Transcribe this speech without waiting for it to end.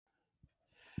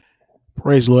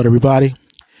Praise the Lord, everybody.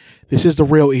 This is the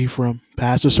real Ephraim,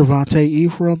 Pastor Cervante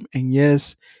Ephraim, and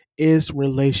yes, it's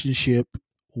relationship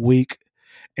week.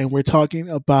 And we're talking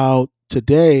about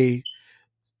today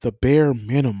the bare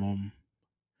minimum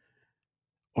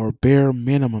or bare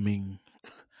minimuming.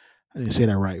 I didn't say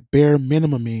that right. Bare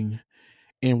minimuming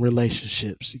in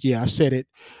relationships. Yeah, I said it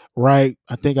right.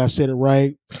 I think I said it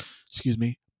right. Excuse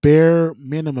me. Bare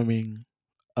minimuming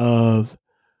of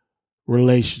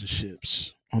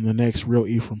relationships on the next Real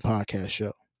Ephraim podcast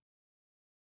show.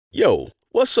 Yo,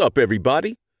 what's up,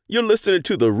 everybody? You're listening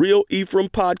to the Real Ephraim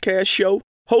Podcast Show,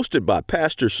 hosted by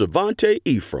Pastor Cervante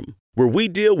Ephraim, where we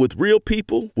deal with real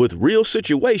people with real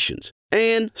situations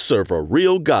and serve a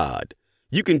real God.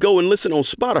 You can go and listen on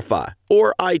Spotify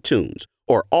or iTunes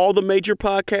or all the major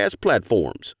podcast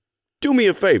platforms. Do me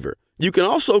a favor. You can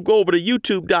also go over to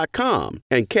youtube.com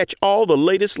and catch all the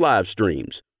latest live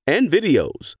streams and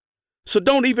videos. So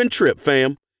don't even trip,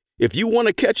 fam. If you want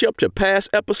to catch up to past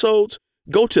episodes,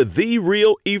 go to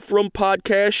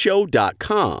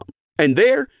therealephraimPodcastShow.com, and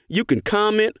there you can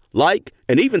comment, like,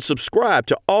 and even subscribe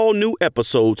to all new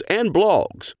episodes and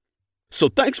blogs. So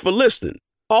thanks for listening.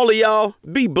 All of y'all,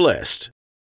 be blessed.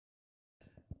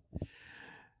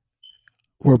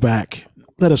 We're back.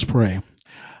 Let us pray.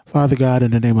 Father God,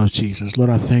 in the name of Jesus, Lord,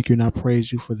 I thank you and I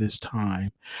praise you for this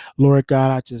time. Lord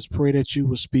God, I just pray that you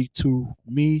will speak to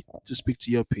me to speak to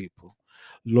your people.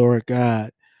 Lord God,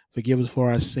 forgive us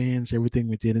for our sins, everything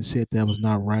we did and said that was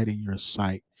not right in your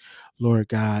sight. Lord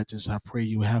God, just I pray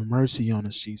you have mercy on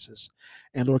us, Jesus.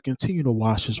 And Lord, continue to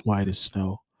wash us white as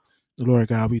snow. Lord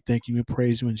God, we thank you and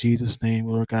praise you in Jesus' name.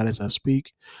 Lord God, as I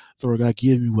speak, Lord God,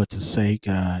 give me what to say,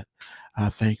 God. I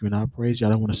thank you and I praise you. I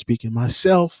don't want to speak in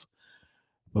myself,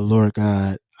 but Lord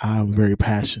God, I'm very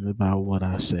passionate about what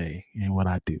I say and what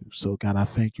I do. So God, I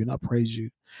thank you and I praise you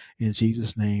in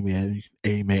Jesus' name. And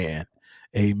amen.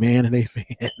 Amen and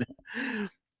amen.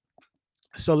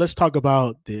 So let's talk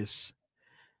about this.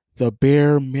 The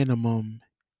bare minimum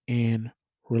in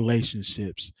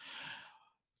relationships.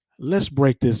 Let's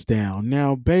break this down.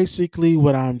 Now, basically,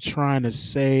 what I'm trying to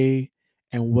say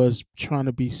and what's trying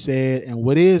to be said and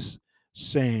what is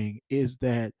saying is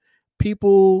that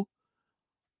people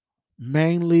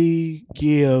mainly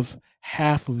give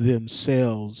half of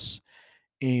themselves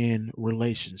in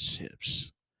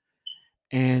relationships.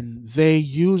 And they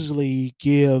usually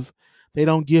they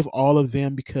don't give all of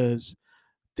them because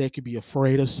they could be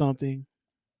afraid of something,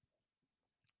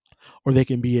 or they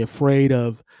can be afraid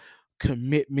of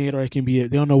commitment, or they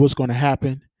don't know what's going to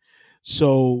happen.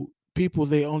 So people,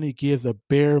 they only give the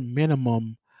bare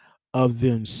minimum of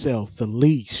themselves, the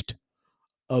least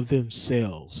of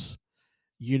themselves,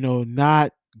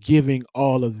 not giving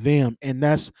all of them. And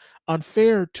that's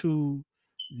unfair to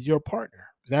your partner.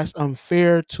 That's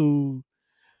unfair to,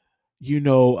 you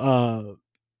know, uh,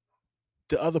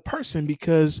 the other person,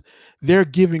 because they're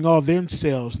giving all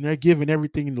themselves and they're giving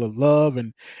everything to love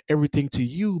and everything to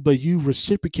you, but you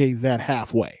reciprocate that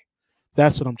halfway.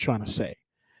 That's what I'm trying to say.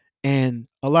 And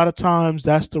a lot of times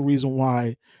that's the reason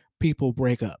why people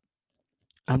break up.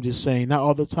 I'm just saying, not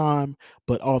all the time,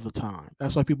 but all the time.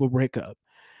 That's why people break up,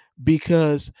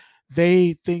 because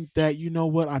they think that, you know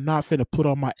what, I'm not going to put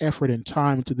all my effort and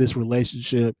time into this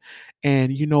relationship.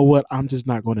 And you know what, I'm just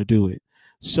not going to do it.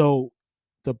 So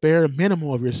the bare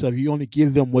minimum of yourself, you only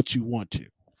give them what you want to,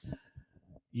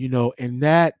 and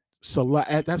that's a lot.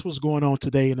 That's what's going on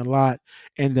today in a lot.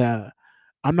 And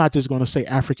I'm not just going to say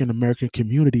African American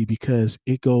community, because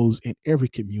it goes in every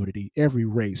community, every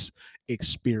race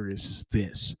experiences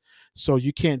this. So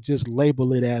you can't just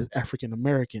label it as African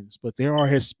Americans, but there are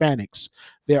Hispanics,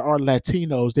 there are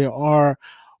Latinos, there are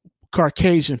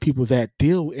Caucasian people that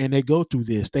deal and they go through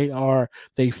this. They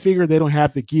figure they don't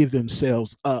have to give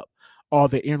themselves up all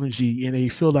the energy, and they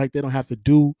feel like they don't have to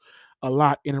do a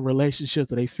lot in a relationship,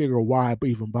 that they figure why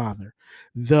even bother.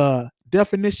 The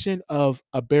definition of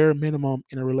a bare minimum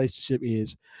in a relationship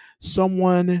is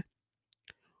someone,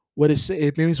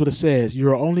 it means what it says.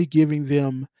 You're only giving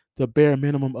them the bare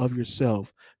minimum of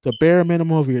yourself, the bare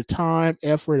minimum of your time,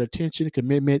 effort, attention,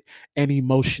 commitment, and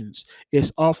emotions.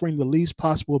 It's offering the least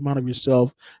possible amount of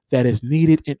yourself that is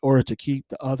needed in order to keep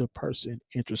the other person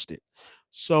interested.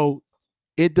 So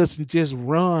it doesn't just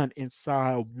run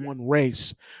inside one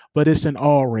race, but it's in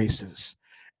all races.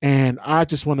 And I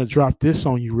just want to drop this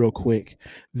on you real quick,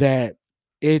 that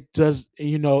it does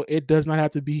not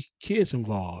have to be kids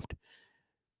involved,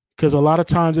 because a lot of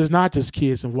times it's not just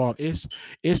kids involved. It's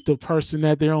the person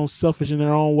that they're own selfish in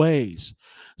their own ways.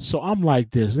 So I'm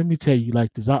like this. Let me tell you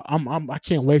like this. I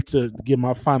can't wait to get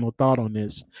my final thought on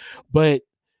this. But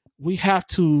we have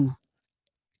to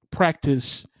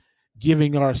practice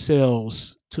giving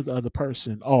ourselves to the other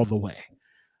person all the way.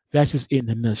 That's just in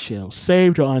a nutshell.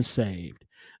 Saved or unsaved.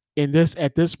 And this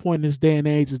at this point in this day and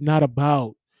age is not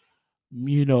about,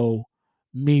 you know,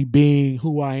 me being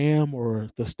who I am or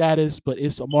the status, but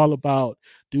I'm all about,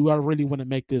 do I really want to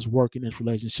make this work in this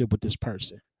relationship with this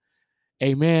person?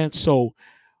 Amen. So,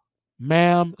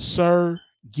 ma'am, sir,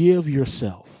 give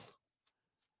yourself,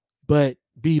 but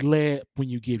be led when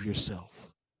you give yourself.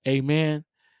 Amen.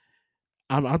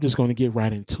 I'm just going to get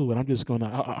right into it. I'm just going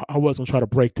to, I was going to try to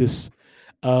break this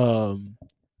um,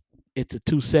 into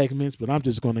two segments, but I'm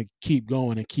just going to keep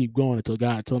going and keep going until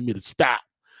God tells me to stop.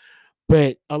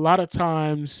 But a lot of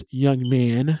times, young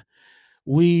men,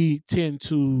 we tend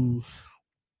to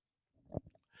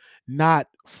not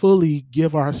fully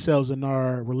give ourselves in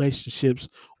our relationships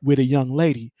with a young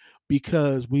lady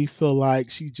because we feel like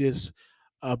she just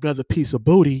another piece of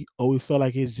booty, or we feel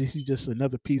like she's just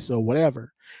another piece of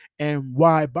whatever. And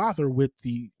why bother with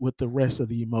the rest of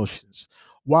the emotions?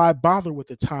 Why bother with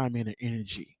the time and the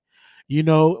energy?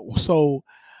 So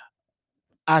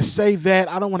I say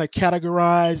that I don't want to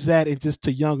categorize that in just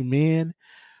to young men,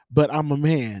 but I'm a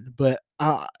man. But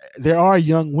there are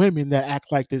young women that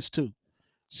act like this too.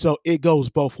 So it goes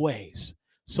both ways.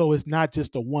 So it's not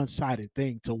just a one-sided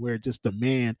thing to where just the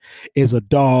man is a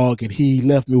dog and he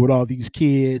left me with all these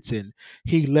kids and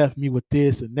he left me with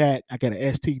this and that. I got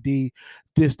an STD,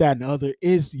 this, that, and the other.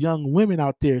 Is young women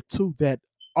out there too that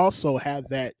also have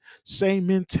that same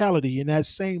mentality and that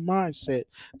same mindset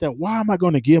that why am I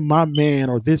going to give my man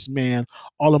or this man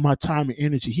all of my time and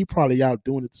energy? He probably out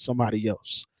doing it to somebody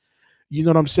else. You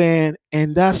know what I'm saying?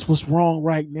 And that's what's wrong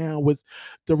right now with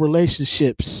the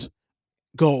relationships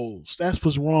goals. That's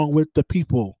what's wrong with the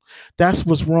people. That's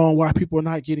what's wrong why people are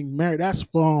not getting married. That's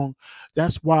wrong.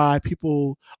 That's why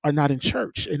people are not in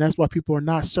church. And that's why people are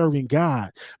not serving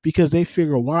God because they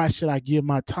figure, why should I give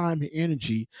my time and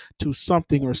energy to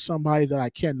something or somebody that I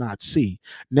cannot see?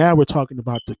 Now we're talking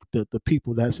about the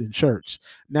people that's in church.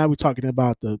 Now we're talking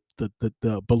about the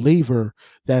believer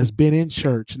that's been in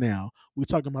church now. We're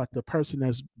talking about the person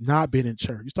that's not been in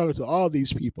church. You're talking to all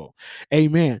these people.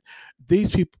 Amen.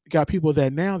 These people got people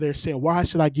that now they're saying, why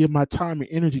should I give my time and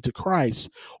energy to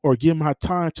Christ or give my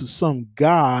time to some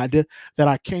God that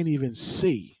I can't even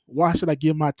see? Why should I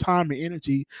give my time and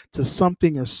energy to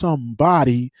something or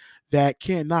somebody that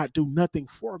cannot do nothing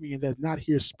for me and that's not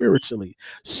here spiritually?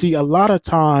 See, a lot of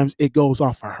times it goes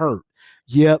off of hurt.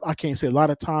 Yep, I can't say a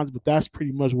lot of times, but that's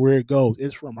pretty much where it goes.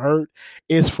 It's from hurt,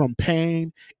 it's from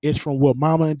pain, it's from what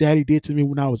mama and daddy did to me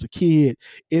when I was a kid,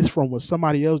 it's from what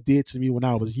somebody else did to me when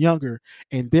I was younger.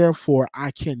 And therefore,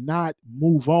 I cannot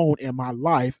move on in my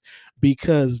life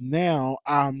because now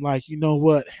I'm like, you know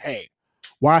what? Hey,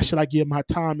 why should I give my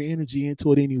time and energy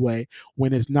into it anyway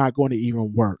when it's not going to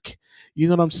even work? You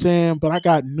know what I'm saying? But I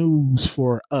got news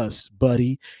for us,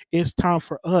 buddy. It's time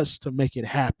for us to make it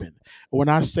happen. When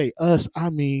I say us, I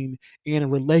mean in a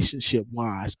relationship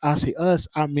wise. I say us,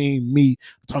 I mean me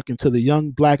talking to the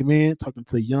young black man, talking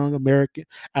to the young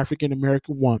African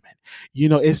American woman.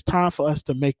 It's time for us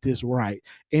to make this right.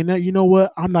 And you know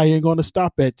what? I'm not even going to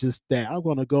stop at just that. I'm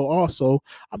going to go also.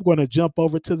 I'm going to jump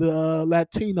over to the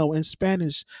Latino and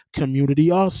Spanish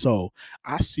community also.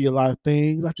 I see a lot of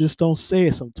things. I just don't say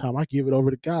it sometimes. I give it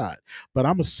over to God. But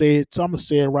I'm going to say it. So I'm going to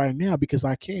say it right now because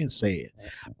I can say it.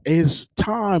 It's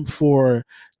time for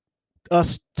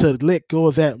us to let go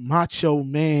of that macho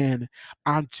man.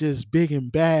 I'm just big and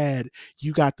bad.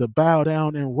 You got to bow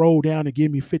down and roll down and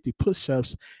give me 50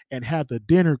 push-ups and have the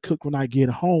dinner cooked when I get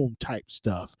home type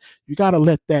stuff. You got to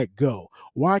let that go.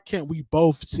 Why can't we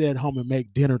both sit at home and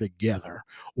make dinner together?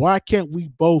 Why can't we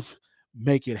both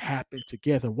make it happen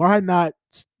together?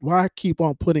 Why keep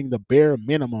on putting the bare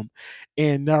minimum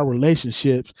in our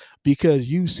relationships because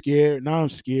you scared and I'm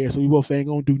scared, so we both ain't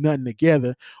gonna do nothing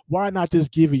together? Why not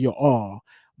just give it your all?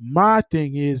 My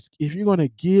thing is, if you're gonna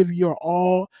give your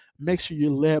all, make sure you're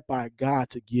led by God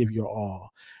to give your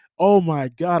all. Oh my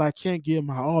God, I can't give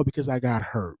my all because I got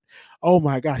hurt. Oh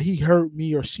my God, he hurt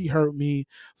me or she hurt me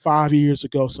 5 years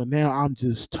ago, so now I'm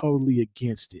just totally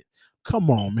against it. Come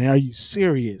on, man, are you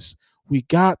serious? We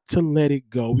got to let it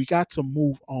go. We got to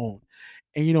move on.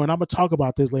 And I'm gonna talk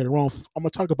about this later on. I'm gonna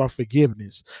talk about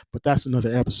forgiveness, but that's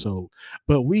another episode.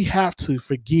 But we have to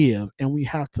forgive and we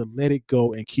have to let it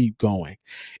go and keep going.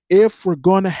 If we're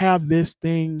gonna have this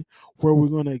thing where we're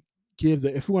gonna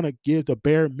if we're gonna give the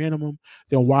bare minimum,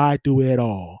 then why do it at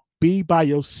all? Be by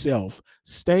yourself,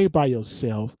 stay by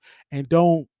yourself, and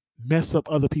don't mess up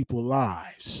other people's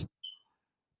lives.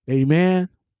 Amen.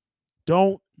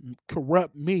 Don't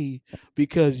corrupt me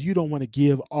because you don't want to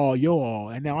give all your all.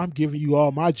 And now I'm giving you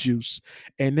all my juice.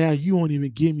 And now you won't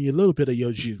even give me a little bit of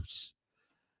your juice.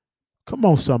 Come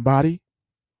on, somebody.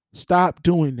 Stop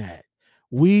doing that.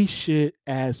 We should,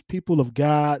 as people of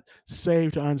God,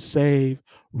 saved or unsaved,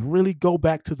 really go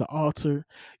back to the altar,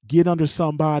 get under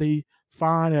somebody,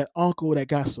 find that uncle that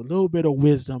got a little bit of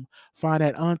wisdom, find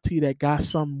that auntie that got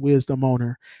some wisdom on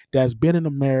her, that's been in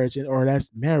a marriage or that's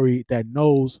married, that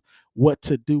knows what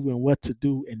to do and what to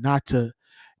do and not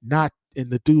in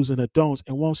the do's and the don'ts,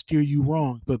 and won't steer you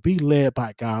wrong, but be led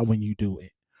by God when you do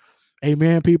it.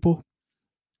 Amen, people.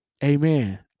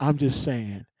 Amen. I'm just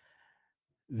saying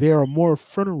there are more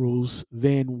funerals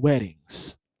than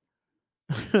weddings.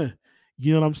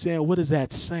 You know what I'm saying? What is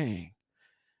that saying?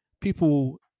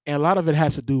 People, and a lot of it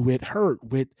has to do with hurt,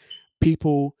 with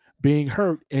people being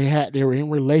hurt. They were in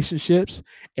relationships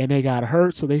and they got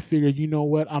hurt, so they figured, you know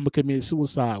what, I'm gonna commit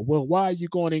suicide. Well, why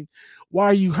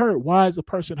are you hurt? Why is a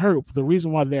person hurt? The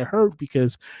reason why they're hurt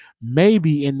because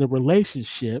maybe in the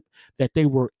relationship that they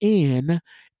were in,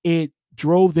 it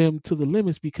drove them to the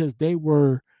limits because they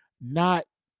were not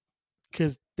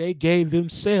because they gave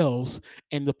themselves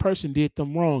and the person did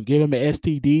them wrong, gave them an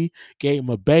STD, gave them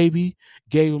a baby,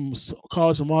 gave them,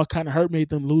 caused them all kind of hurt, made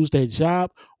them lose their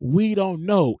job. We don't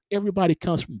know. Everybody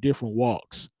comes from different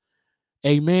walks.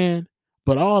 Amen.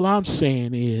 But all I'm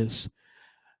saying is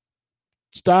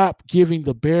stop giving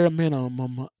the bare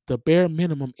minimum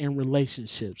in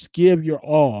relationships. Give your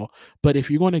all. But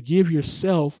if you're going to give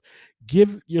yourself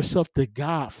to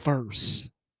God first.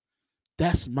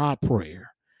 That's my prayer.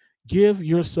 Give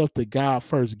yourself to God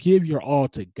first. Give your all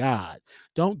to God.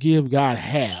 Don't give God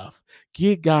half.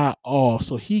 Give God all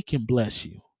so he can bless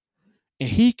you and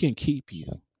he can keep you.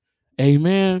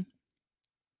 Amen.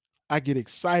 I get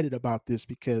excited about this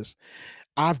because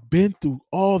I've been through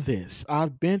all this.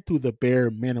 I've been through the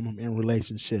bare minimum in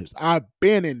relationships. I've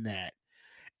been in that.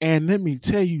 And let me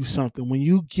tell you something. When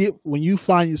you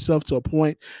find yourself to a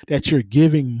point that you're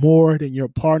giving more than your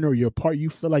partner, or you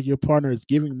feel like your partner is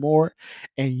giving more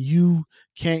and you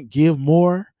can't give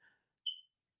more,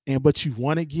 but you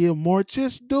want to give more,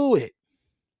 just do it.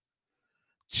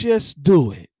 Just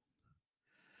do it.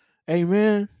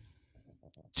 Amen.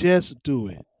 Just do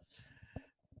it.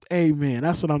 Amen.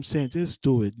 That's what I'm saying. Just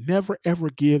do it. Never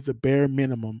ever give the bare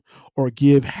minimum or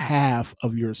give half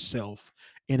of yourself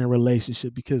in a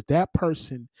relationship because that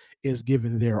person is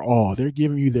giving their all. They're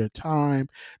giving you their time.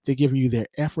 They're giving you their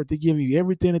effort. They're giving you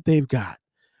everything that they've got.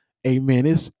 Amen.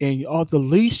 And all the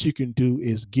least you can do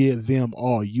is give them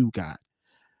all you got.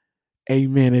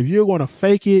 Amen. If you're going to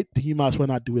fake it, you might as well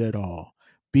not do it at all.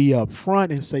 Be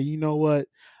upfront and say, you know what?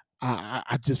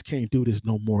 I just can't do this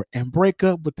no more. And break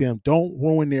up with them. Don't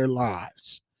ruin their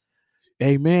lives.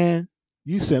 Amen.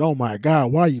 You said, oh my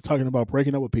God, why are you talking about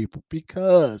breaking up with people?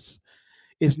 Because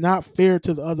it's not fair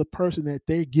to the other person that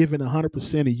they're giving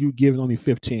 100% and you giving only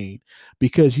 15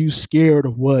 because you scared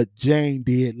of what Jane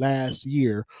did last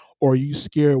year, or you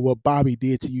scared what Bobby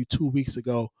did to you 2 weeks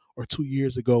ago or 2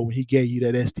 years ago when he gave you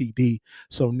that STD.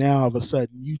 So now all of a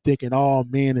sudden you thinking all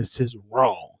men is just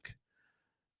wrong.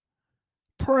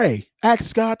 Pray.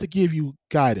 Ask God to give you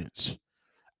guidance.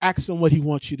 Ask him what he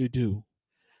wants you to do.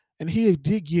 And he'll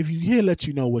let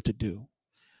you know what to do.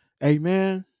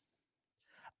 Amen.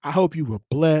 I hope you were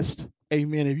blessed.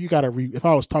 Amen. If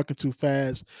I was talking too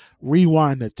fast,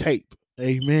 rewind the tape.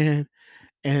 Amen.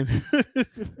 And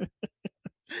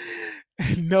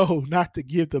no, not to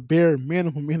give the bare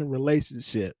minimum in a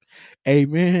relationship.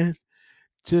 Amen.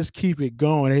 Just keep it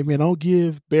going. Amen. Don't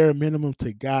give bare minimum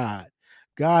to God.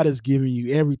 God is giving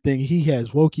you everything. He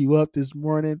has woke you up this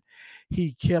morning.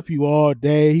 He kept you all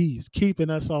day. He's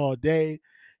keeping us all day.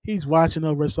 He's watching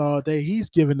over us all day. He's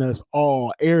giving us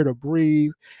all air to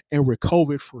breathe, and we're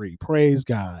COVID free. Praise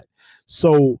God.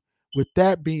 So, with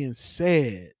that being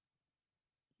said,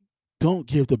 don't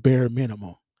give the bare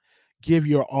minimum. Give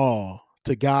your all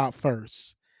to God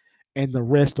first, and the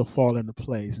rest will fall into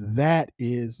place. That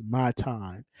is my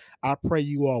time. I pray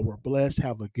you all were blessed.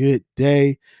 Have a good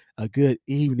day, a good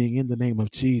evening in the name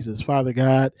of Jesus. Father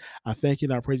God, I thank you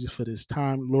and I praise you for this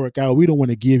time. Lord God, we don't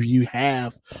want to give you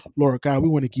half. Lord God, we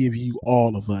want to give you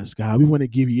all of us, God. We want to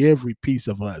give you every piece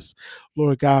of us.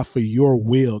 Lord God, for your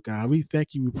will, God. We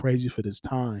thank you. We praise you for this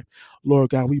time.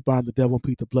 Lord God, we bind the devil and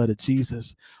plead the blood of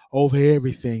Jesus over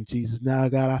everything, Jesus. Now,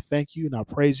 God, I thank you and I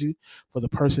praise you for the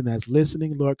person that's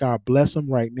listening. Lord God, bless them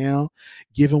right now.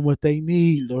 Give them what they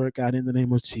need, Lord God, in the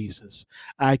name of Jesus.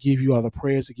 I give you all the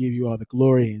prayers, I give you all the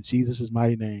glory in Jesus'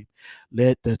 mighty name.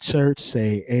 Let the church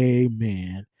say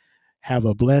amen. Have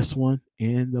a blessed one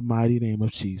in the mighty name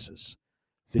of Jesus.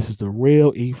 This is the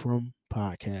Real Ephraim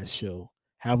Podcast Show.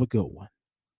 Have a good one.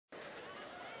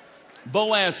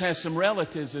 Boaz has some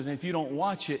relatives, and if you don't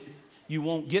watch it, you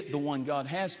won't get the one God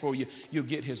has for you. You'll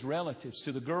get his relatives.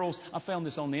 To the girls, I found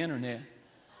this on the internet.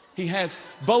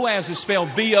 Boaz is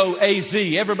spelled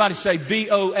B-O-A-Z. Everybody say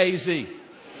B-O-A-Z.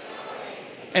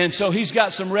 And so he's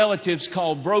got some relatives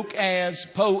called broke-ass,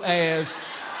 po-ass,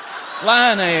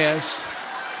 lying-ass,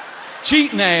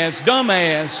 cheating-ass,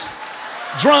 dumb-ass,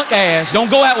 drunk-ass.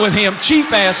 Don't go out with him.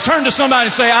 Cheap-ass. Turn to somebody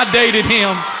and say, I dated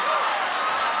him.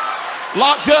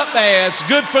 Locked up ass,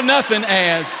 good for nothing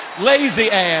ass,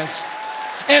 lazy ass,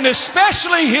 and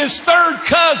especially his third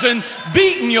cousin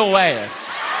beating your ass.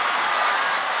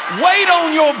 Wait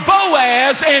on your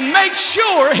Boaz and make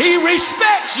sure he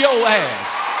respects your ass.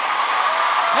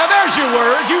 Now there's your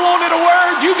word. You wanted a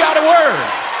word, you got a word.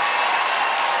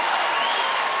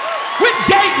 Quit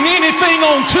dating anything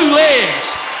on two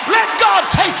legs. Let God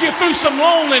take you through some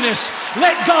loneliness.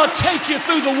 Let God take you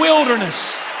through the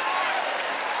wilderness,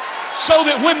 so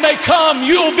that when they come,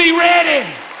 you'll be ready.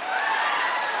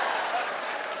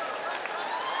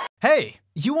 Hey,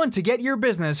 you want to get your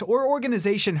business or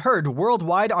organization heard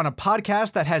worldwide on a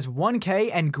podcast that has 1K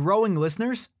and growing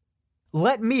listeners?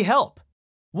 Let me help.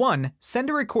 1. Send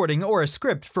a recording or a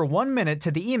script for 1 minute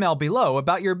to the email below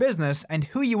about your business and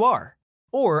who you are.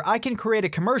 Or I can create a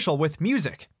commercial with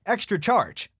music, extra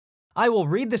charge. I will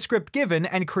read the script given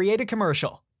and create a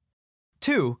commercial.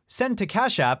 2. Send to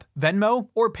Cash App, Venmo,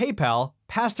 or PayPal,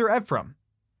 Pastor Ephraim.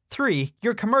 3.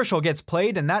 Your commercial gets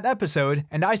played in that episode,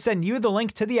 and I send you the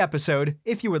link to the episode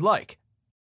if you would like.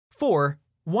 4.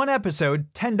 1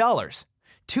 episode, $10.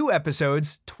 2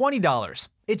 episodes, $20.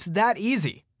 It's that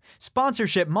easy.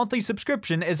 Sponsorship monthly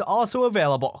subscription is also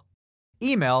available.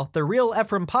 Email The Real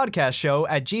Ephraim Podcast Show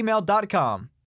at gmail.com.